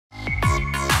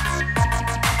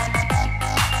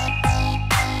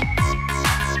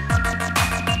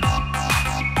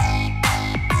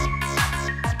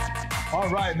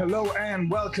right, hello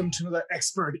and welcome to another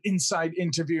Expert Inside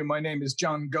interview. My name is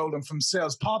John Golden from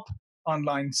Sales Pop,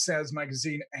 online sales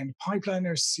magazine, and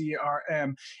Pipeliner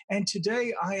CRM. And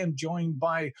today I am joined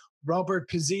by Robert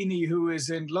Pizzini, who is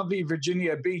in lovely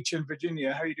Virginia Beach in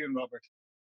Virginia. How are you doing, Robert?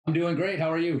 I'm doing great.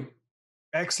 How are you?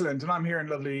 Excellent. And I'm here in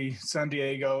lovely San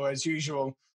Diego as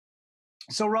usual.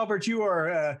 So, Robert, you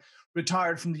are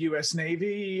retired from the US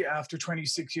Navy after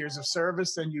 26 years of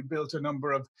service, and you built a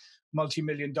number of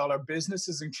multi-million-dollar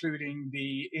businesses, including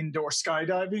the indoor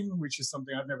skydiving, which is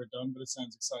something I've never done, but it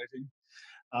sounds exciting.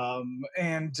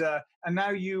 And now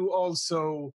you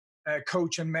also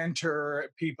coach and mentor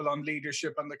people on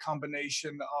leadership and the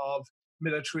combination of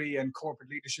military and corporate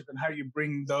leadership and how you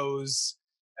bring those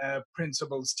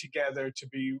principles together to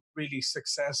be really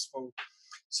successful.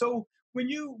 So when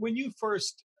you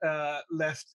first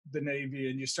left the Navy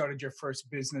and you started your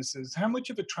first businesses, how much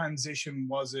of a transition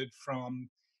was it from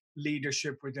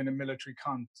leadership within a military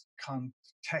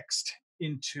context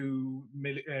into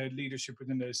leadership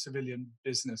within a civilian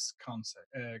business concept?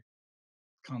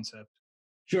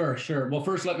 Sure. Well,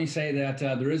 first, let me say that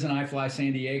there is an iFly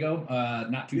San Diego,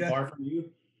 not too far from you,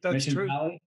 that's Mission true.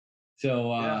 Valley.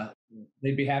 So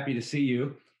they'd be happy to see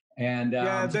you. And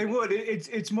yeah, they would.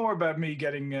 It's more about me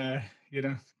getting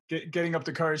getting up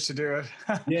the courage to do it.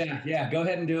 yeah. Go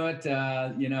ahead and do it.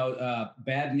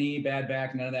 Bad knee, bad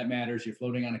back, none of that matters. You're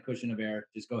floating on a cushion of air.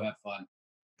 Just go have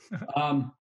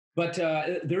fun. But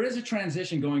there is a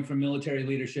transition going from military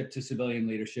leadership to civilian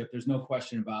leadership. There's no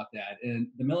question about that. And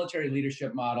the military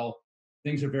leadership model,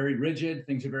 things are very rigid.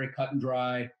 Things are very cut and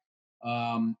dry.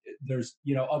 There's,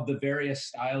 of the various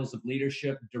styles of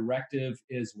leadership, directive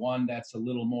is one that's a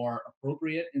little more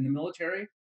appropriate in the military.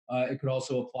 It could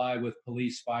also apply with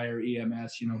police, fire,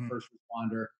 EMS, first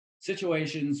responder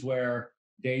situations where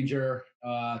danger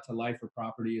to life or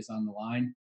property is on the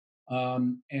line.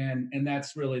 And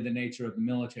that's really the nature of the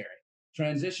military.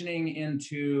 Transitioning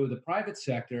into the private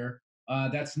sector,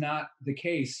 that's not the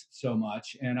case so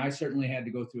much. And I certainly had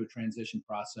to go through a transition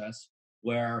process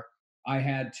where I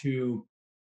had to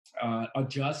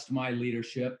adjust my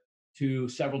leadership to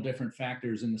several different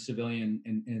factors in the civilian,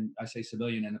 and I say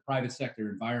civilian, and the private sector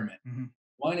environment. Mm-hmm.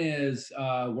 One is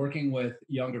working with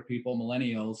younger people,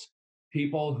 millennials,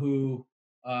 people who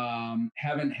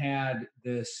haven't had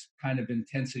this kind of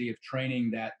intensity of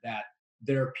training that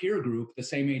their peer group, the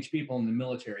same age people in the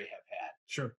military, have had.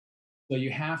 Sure. So you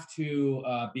have to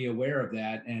be aware of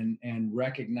that and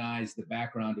recognize the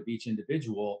background of each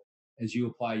individual as you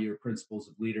apply your principles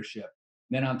of leadership.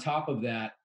 Then on top of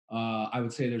that, I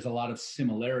would say there's a lot of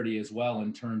similarity as well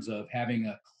in terms of having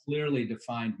a clearly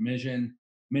defined mission,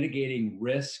 mitigating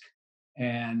risk.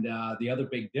 And the other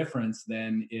big difference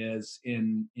then is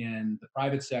in the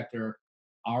private sector,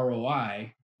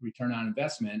 ROI, return on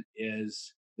investment,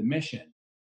 is the mission.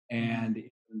 And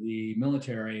in the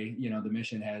military, the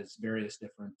mission has various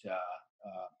different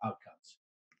outcomes.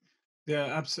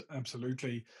 Yeah,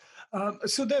 absolutely.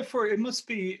 So therefore, it must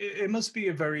be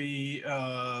a very.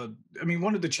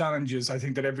 One of the challenges I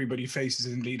think that everybody faces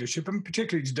in leadership, and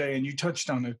particularly today, and you touched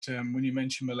on it when you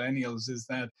mentioned millennials, is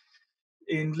that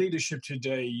in leadership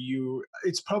today,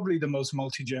 it's probably the most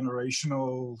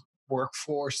multi-generational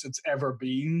workforce that's ever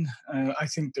been. I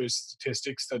think there's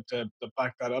statistics that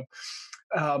back that up.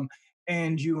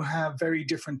 And you have very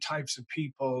different types of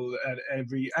people at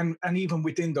and even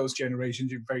within those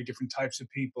generations, you have very different types of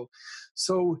people.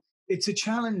 So it's a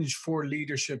challenge for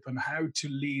leadership and how to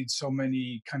lead so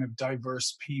many kind of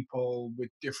diverse people with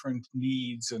different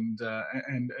needs and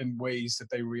ways that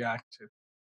they react to.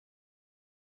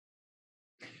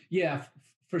 Yeah,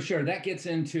 for sure. That gets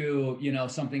into,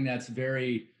 something that's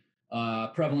very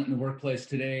prevalent in the workplace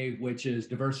today, which is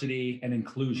diversity and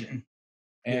inclusion. Mm-hmm.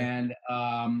 And,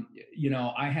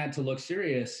 I had to look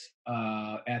serious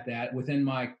at that. Within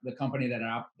the company that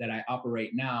I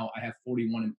operate now, I have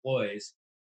 41 employees.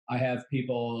 I have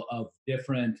people of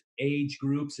different age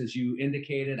groups, as you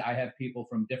indicated. I have people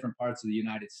from different parts of the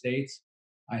United States.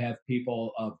 I have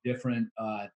people of different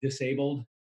disabled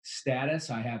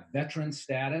status. I have veteran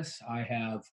status. I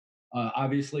have,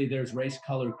 obviously, there's race,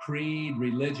 color, creed,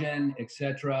 religion,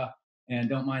 etc. And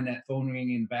don't mind that phone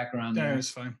ringing in the background there. Yeah, it's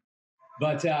fine.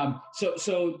 But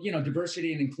so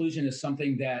diversity and inclusion is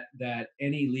something that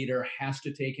any leader has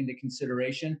to take into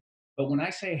consideration. But when I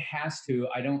say has to,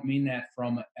 I don't mean that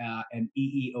from an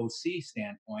EEOC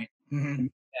standpoint. Mm-hmm. I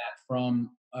mean that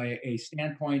from a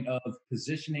standpoint of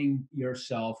positioning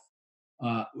yourself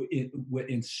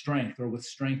in strength, or with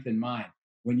strength in mind.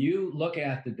 When you look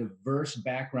at the diverse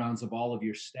backgrounds of all of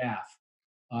your staff,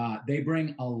 they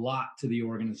bring a lot to the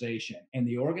organization, and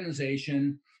the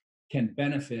organization can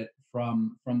benefit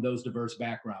from those diverse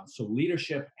backgrounds. So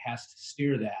leadership has to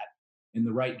steer that in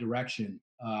the right direction,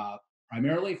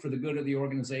 primarily for the good of the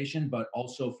organization, but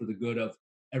also for the good of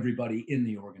everybody in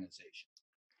the organization.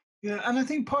 Yeah, and I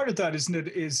think part of that, isn't it,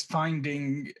 is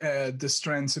finding the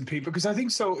strengths in people, because I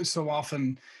think so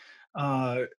often,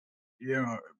 uh, you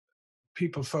know,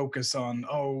 people focus on,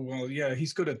 oh well, yeah,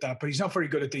 he's good at that, but he's not very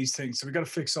good at these things, so we got to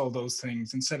fix all those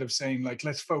things, instead of saying, like,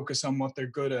 let's focus on what they're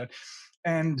good at.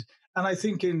 And I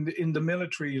think in the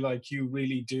military, like, you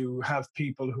really do have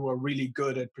people who are really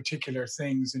good at particular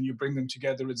things, and you bring them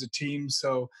together as a team.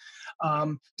 So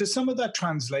does some of that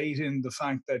translate in the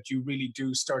fact that you really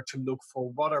do start to look for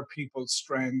what are people's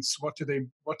strengths, what do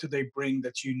they bring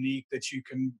that's unique, that you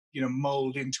can,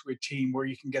 mold into a team where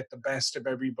you can get the best of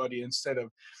everybody, instead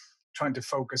of trying to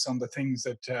focus on the things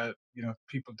that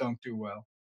people don't do well.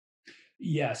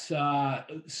 Yes.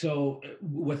 So,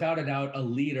 without a doubt, a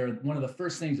leader, one of the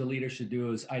first things a leader should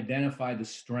do is identify the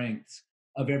strengths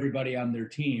of everybody on their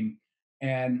team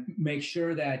and make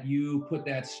sure that you put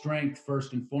that strength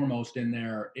first and foremost in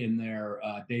their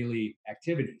daily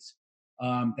activities.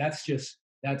 That's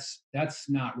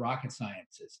not rocket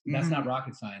science. That's Hmm. not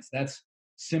rocket science. That's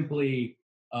simply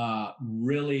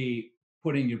really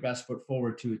putting your best foot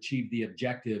forward to achieve the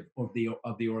objective of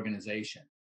the organization.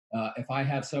 If I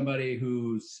have somebody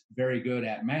who's very good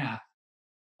at math,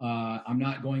 I'm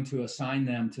not going to assign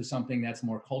them to something that's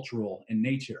more cultural in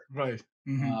nature. Right.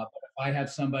 Hmm. But if I have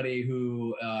somebody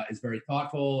who is very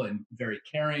thoughtful and very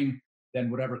caring, then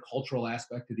whatever cultural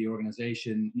aspect of the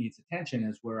organization needs attention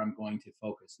is where I'm going to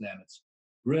focus them. It's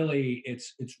really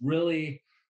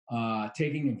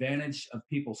taking advantage of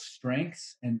people's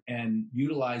strengths and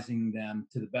utilizing them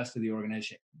to the best of the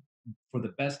organization, for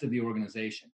the best of the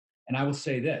organization. And I will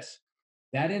say this,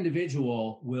 that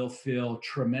individual will feel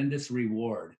tremendous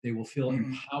reward. They will feel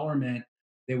Hmm. empowerment.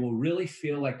 They will really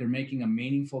feel like they're making a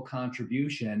meaningful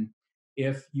contribution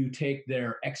if you take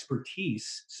their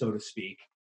expertise, so to speak,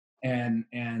 and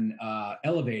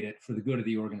elevate it for the good of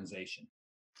the organization.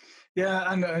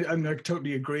 Yeah, and I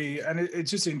totally agree. And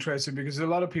it's just interesting because a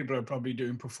lot of people are probably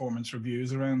doing performance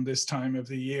reviews around this time of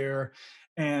the year.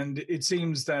 And it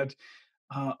seems that,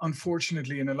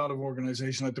 unfortunately, in a lot of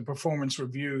organizations, like the performance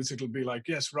reviews, it'll be like,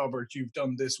 yes, Robert, you've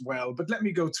done this well, but let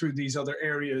me go through these other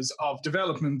areas of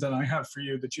development that I have for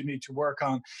you that you need to work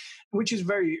on, which is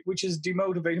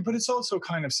demotivating, but it's also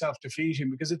kind of self defeating,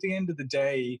 because at the end of the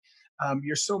day,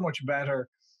 you're so much better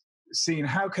seeing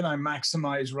how can I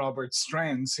maximize Robert's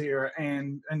strengths here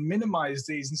and minimize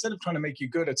these, instead of trying to make you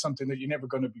good at something that you're never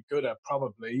going to be good at,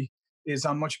 probably. Is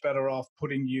I'm much better off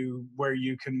putting you where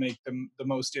you can make the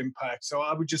most impact. So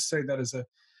I would just say that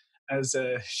as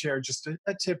a share, just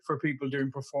a tip for people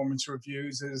doing performance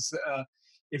reviews is,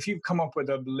 if you've come up with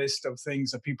a list of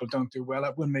things that people don't do well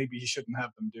at, well, maybe you shouldn't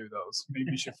have them do those.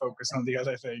 Maybe you should focus on the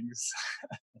other things.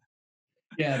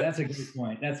 Yeah, that's a great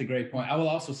point. That's a great point. I will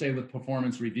also say with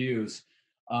performance reviews,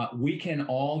 we can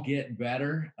all get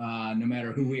better no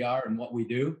matter who we are and what we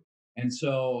do. And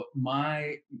so,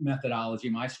 my methodology,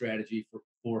 my strategy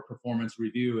for performance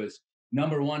review is,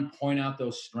 number one, point out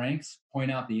those strengths, point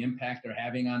out the impact they're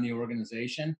having on the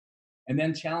organization, and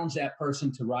then challenge that person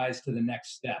to rise to the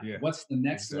next step. Yeah, What's the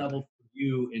next exactly. level for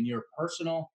you in your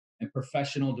personal and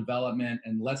professional development?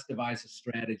 And let's devise a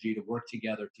strategy to work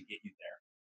together to get you there.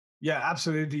 Yeah,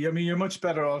 absolutely. I mean, you're much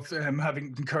better off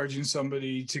having encouraging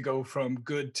somebody to go from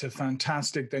good to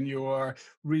fantastic than you are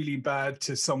really bad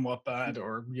to somewhat bad,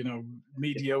 or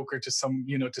mediocre to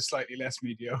to slightly less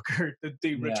mediocre. The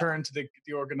Yeah. return to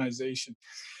the organization.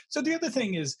 So the other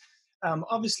thing is,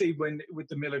 obviously, when with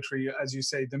the military, as you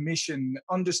say, the mission,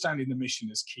 understanding the mission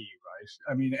is key,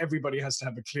 right? I mean, everybody has to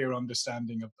have a clear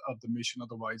understanding of the mission,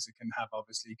 otherwise it can have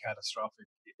obviously catastrophic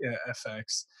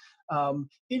effects.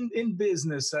 In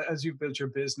business, as you build your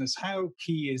business, how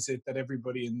key is it that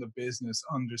everybody in the business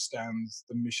understands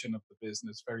the mission of the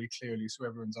business very clearly, so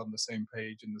everyone's on the same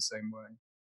page in the same way?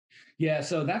 Yeah,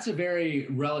 so that's a very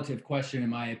relative question, in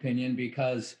my opinion,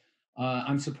 because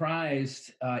I'm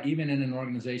surprised, even in an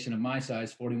organization of my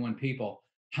size, 41 people,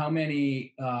 how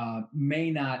many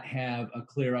may not have a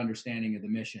clear understanding of the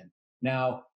mission.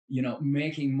 Now,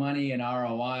 making money and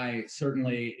ROI Mhm.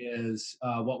 certainly is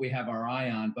what we have our eye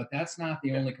on, but that's not the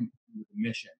Yeah. only component of the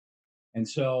mission. And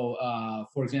so,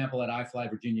 for example, at iFly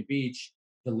Virginia Beach,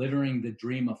 delivering the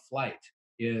dream of flight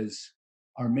is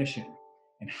our mission.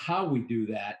 And how we do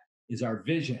that is our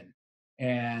vision.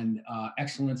 And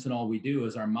excellence in all we do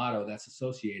is our motto that's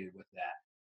associated with that.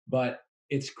 But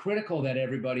it's critical that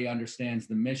everybody understands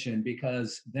the mission,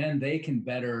 because then they can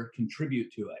better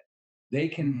contribute to it. They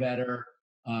can Mhm. better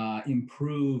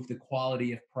improve the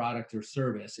quality of product or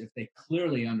service if they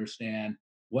clearly understand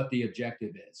what the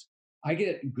objective is. I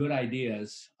get good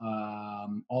ideas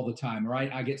all the time,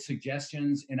 right? I get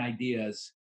suggestions and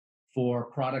ideas for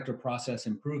product or process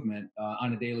improvement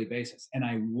on a daily basis. And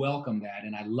I welcome that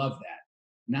and I love that.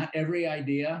 Not every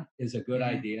idea is a good Hmm.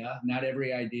 idea. Not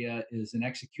every idea is an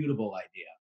executable idea.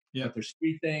 Yeah. But there's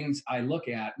three things I look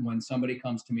at when somebody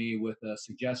comes to me with a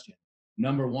suggestion.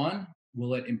 Number one,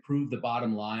 will it improve the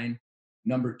bottom line?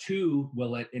 Number two,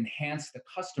 will it enhance the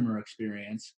customer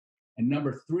experience? And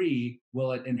number three,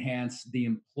 will it enhance the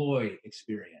employee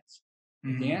experience?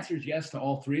 If the Hmm. answer is yes to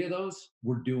all three of those,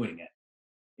 we're doing it.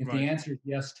 If the Right. answer is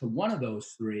yes to one of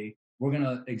those three, we're going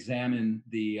to examine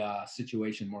the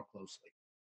situation more closely.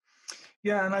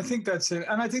 Yeah, and I think that's it.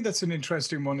 And I think that's an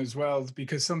interesting one as well,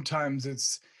 because sometimes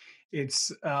it's in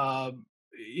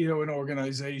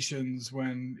organizations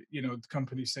when the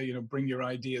companies say bring your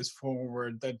ideas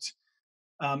forward, that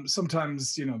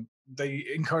sometimes they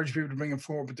encourage people to bring them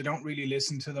forward, but they don't really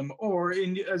listen to them. Or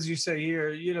as you say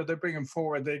here, they bring them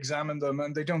forward, they examine them,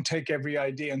 and they don't take every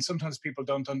idea. And sometimes people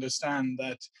don't understand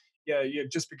that. Yeah,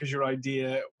 just because your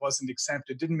idea wasn't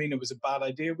accepted didn't mean it was a bad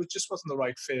idea. It just wasn't the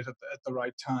right fit at the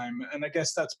right time. And I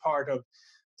guess that's part of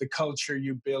the culture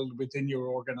you build within your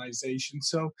organization.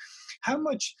 So how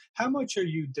much are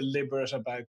you deliberate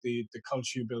about the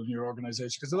culture you build in your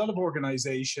organization? Because a lot of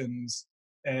organizations,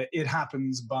 it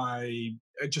happens by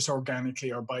just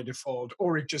organically or by default,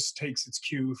 or it just takes its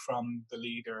cue from the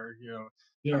leader.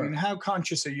 I mean, Sure. how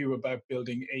conscious are you about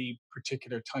building a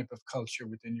particular type of culture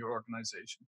within your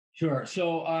organization? Sure.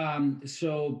 So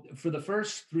for the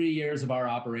first 3 years of our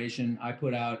operation, I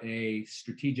put out a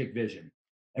strategic vision.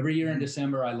 Every year in Hmm.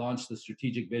 December, I launched the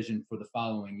strategic vision for the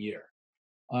following year.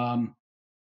 Um,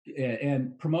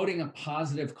 and promoting a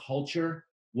positive culture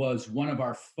was one of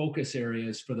our focus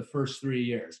areas for the first 3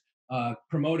 years.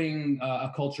 Promoting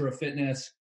a culture of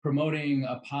fitness, promoting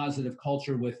a positive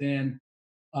culture within.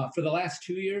 For the last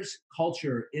 2 years,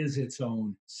 culture is its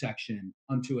own section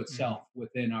unto Hmm. itself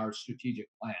within our strategic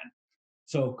plan.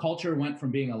 So culture went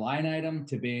from being a line item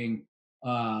to being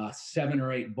 7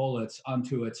 or 8 bullets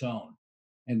unto its own.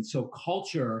 And so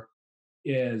culture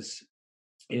is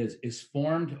is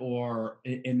formed or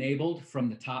enabled from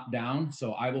the top down.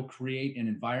 So I will create an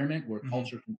environment where Hmm.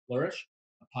 culture can flourish,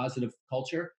 a positive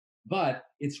culture, but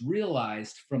it's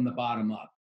realized from the bottom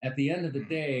up. At the end of the Hmm.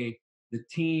 day, the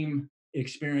team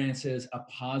experiences a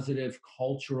positive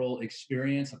cultural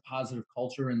experience, a positive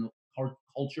culture in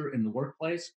the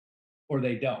workplace, or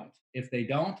they don't. If they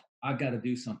don't, I've got to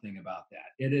do something about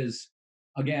that. It is,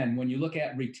 again, when you look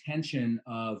at retention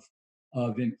of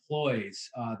employees,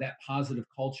 that positive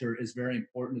culture is very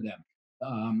important to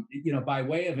them. By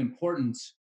way of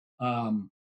importance,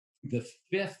 um, the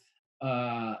fifth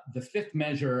the fifth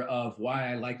measure of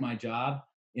why I like my job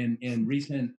in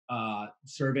recent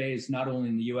surveys, not only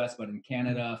in the U.S. but in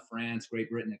Canada, France, Great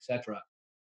Britain, etc.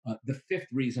 The fifth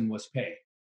reason was pay.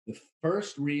 The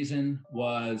first reason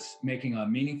was making a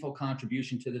meaningful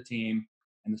contribution to the team.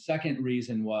 And the second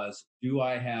reason was, do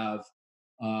I have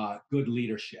good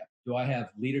leadership? Do I have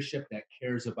leadership that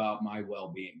cares about my well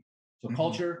being? So, Hmm.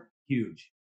 culture,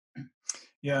 huge.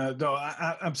 Yeah, no,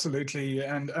 absolutely,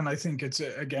 and I think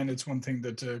again, it's one thing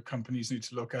that companies need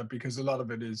to look at, because a lot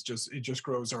of it just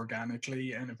grows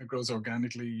organically, and if it grows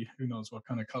organically, who knows what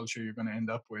kind of culture you're going to end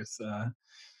up with.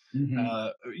 Hmm.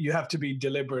 You have to be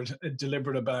deliberate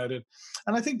about it.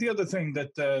 And I think the other thing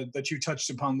that you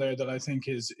touched upon there that I think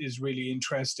is really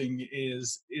interesting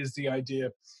is the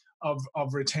idea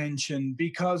of retention,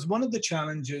 because one of the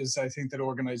challenges I think that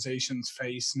organizations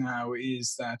face now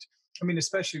is that, I mean,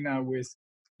 especially now with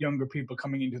younger people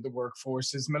coming into the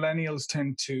workforce, is millennials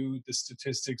tend to, the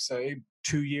statistics say,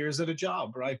 2 years at a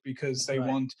job, right? Because That's they right.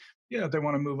 want, they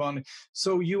want to move on.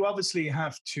 So you obviously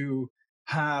have to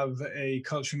have a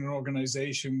culture in an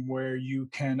organization where you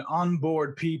can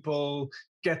onboard people,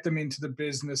 get them into the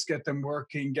business, get them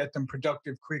working, get them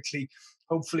productive quickly.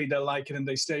 Hopefully they'll like it and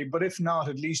they stay. But if not,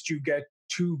 at least you get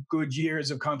 2 good years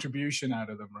of contribution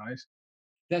out of them, right?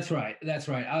 That's right. That's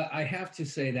right. I have to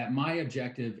say that my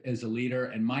objective as a leader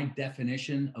and my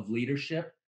definition of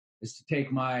leadership is to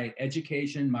take my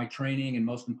education, my training, and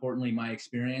most importantly, my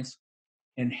experience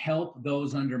and help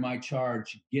those under my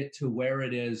charge get to where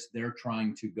it is they're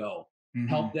trying to go,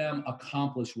 help Hmm. them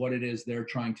accomplish what it is they're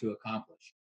trying to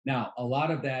accomplish. Now, a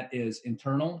lot of that is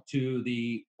internal to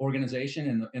the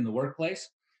organization in the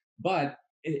workplace, but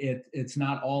it's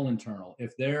not all internal.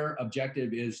 If their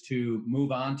objective is to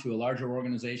move on to a larger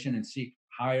organization and seek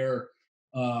higher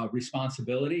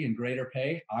responsibility and greater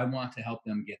pay, I want to help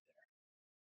them get there.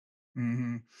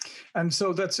 Hmm. And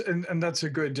so and that's a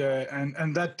good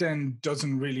and that then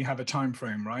doesn't really have a time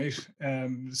frame, right?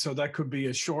 So that could be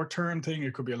a short term thing,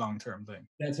 it could be a long term thing.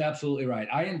 That's absolutely right.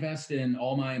 I invest in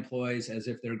all my employees as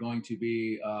if they're going to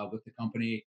be with the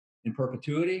company in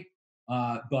perpetuity.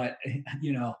 But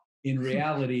you know, in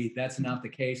reality, that's not the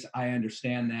case. I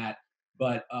understand that.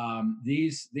 But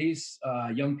these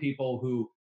young people who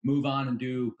move on and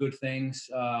do good things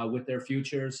with their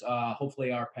futures,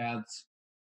 hopefully our paths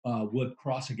would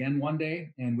cross again one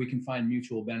day, and we can find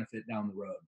mutual benefit down the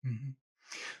road. Mhm.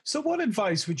 So, what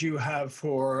advice would you have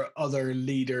for other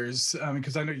leaders?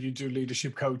 Because I know you do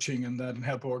leadership coaching and that and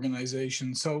help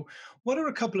organizations. So, what are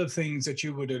a couple of things that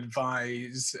you would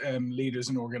advise leaders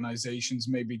and organizations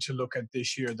maybe to look at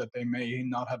this year that they may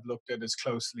not have looked at as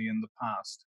closely in the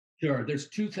past? Sure. There's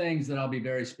two things that I'll be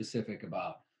very specific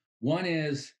about. One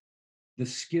is the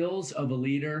skills of a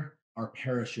leader are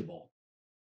perishable.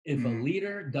 If a Mm,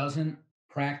 leader doesn't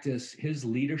practice his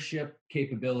leadership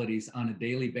capabilities on a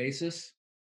daily basis,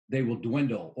 they will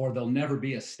dwindle or they'll never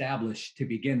be established to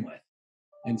begin with.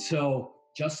 And so,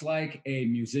 just like a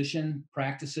musician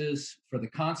practices for the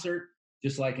concert,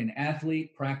 just like an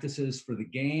athlete practices for the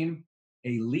game,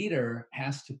 a leader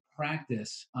has to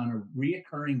practice on a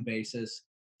reoccurring basis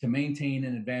to maintain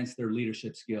and advance their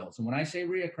leadership skills. And when I say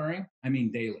reoccurring, I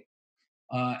mean daily.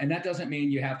 And that doesn't mean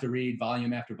you have to read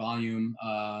volume after volume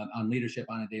on leadership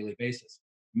on a daily basis.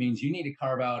 It means you need to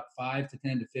carve out 5 to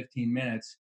 10 to 15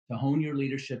 minutes to hone your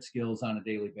leadership skills on a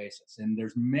daily basis. And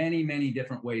there's many, many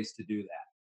different ways to do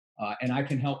that. And I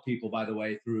can help people, by the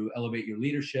way, through Elevate Your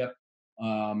Leadership,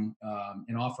 an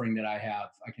offering that I have.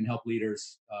 I can help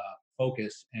leaders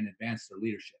focus and advance their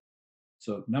leadership.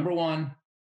 So, number one,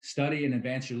 study and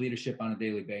advance your leadership on a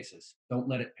daily basis. Don't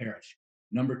let it perish.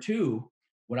 Number two,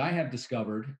 what I have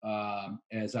discovered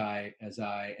as I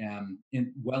am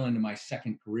well into my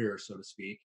second career, so to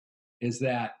speak, is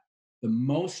that the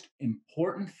most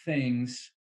important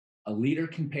things a leader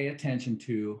can pay attention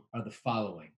to are the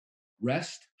following: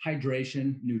 rest,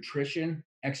 hydration, nutrition,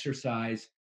 exercise,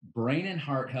 brain and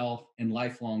heart health, and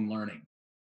lifelong learning.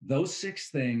 Those six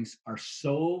things are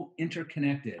so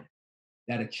interconnected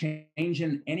that a change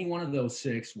in any one of those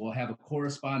six will have a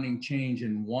corresponding change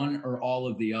in one or all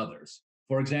of the others.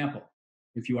 For example,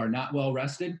 if you are not well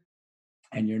rested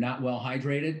and you're not well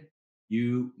hydrated,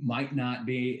 you might not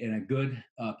be in a good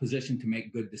position to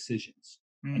make good decisions.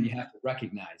 And you mm. have to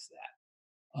recognize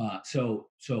that. So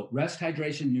rest,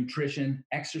 hydration, nutrition,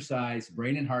 exercise,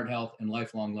 brain and heart health, and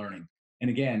lifelong learning. And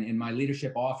again, in my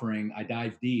leadership offering, I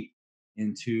dive deep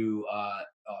into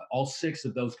all six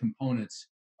of those components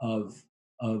of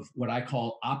of what I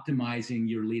call optimizing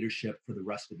your leadership for the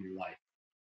rest of your life.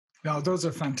 Now, those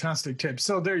are fantastic tips.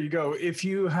 So there you go. If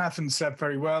you haven't slept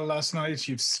very well last night,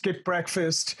 you've skipped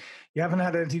breakfast, you haven't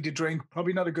had anything to drink,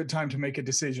 probably not a good time to make a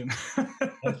decision.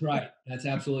 That's right. That's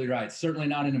absolutely right. Certainly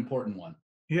not an important one.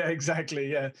 Yeah,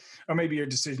 exactly. Yeah. Or maybe your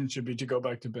decision should be to go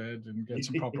back to bed and get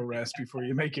some proper rest before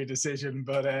you make your decision.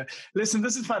 But listen,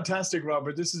 this is fantastic,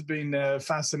 Robert. This has been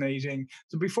fascinating.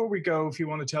 So before we go, if you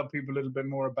want to tell people a little bit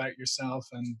more about yourself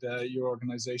and your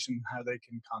organization, how they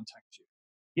can contact you.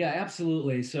 Yeah,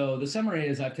 absolutely. So the summary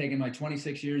is I've taken my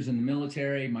 26 years in the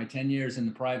military, my 10 years in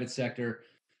the private sector,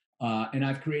 and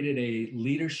I've created a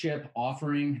leadership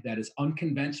offering that is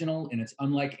unconventional and it's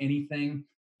unlike anything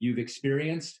you've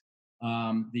experienced.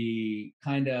 The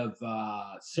kind of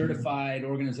certified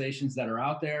organizations that are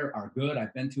out there are good.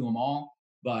 I've been to them all,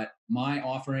 but my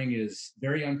offering is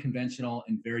very unconventional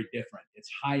and very different. It's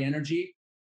high energy,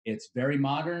 it's very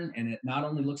modern, and it not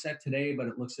only looks at today, but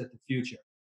it looks at the future.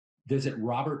 Visit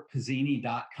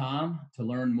robertpizzini.com to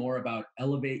learn more about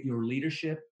Elevate Your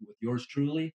Leadership with yours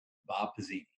truly, Bob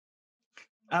Pizzini.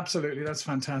 Absolutely, that's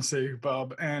fantastic,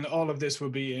 Bob. And all of this will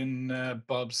be in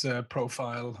Bob's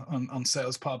profile on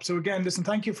Sales Pop. So again, listen,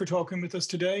 thank you for talking with us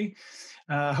today.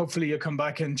 Hopefully, you'll come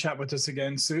back and chat with us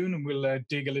again soon, and we'll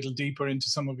dig a little deeper into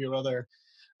some of your other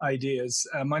ideas.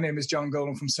 My name is John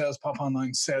Golden from Sales Pop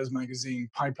Online Sales Magazine,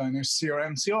 Pipeliner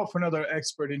CRM. See you all for another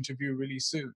expert interview really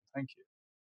soon. Thank you.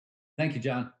 Thank you,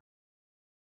 John.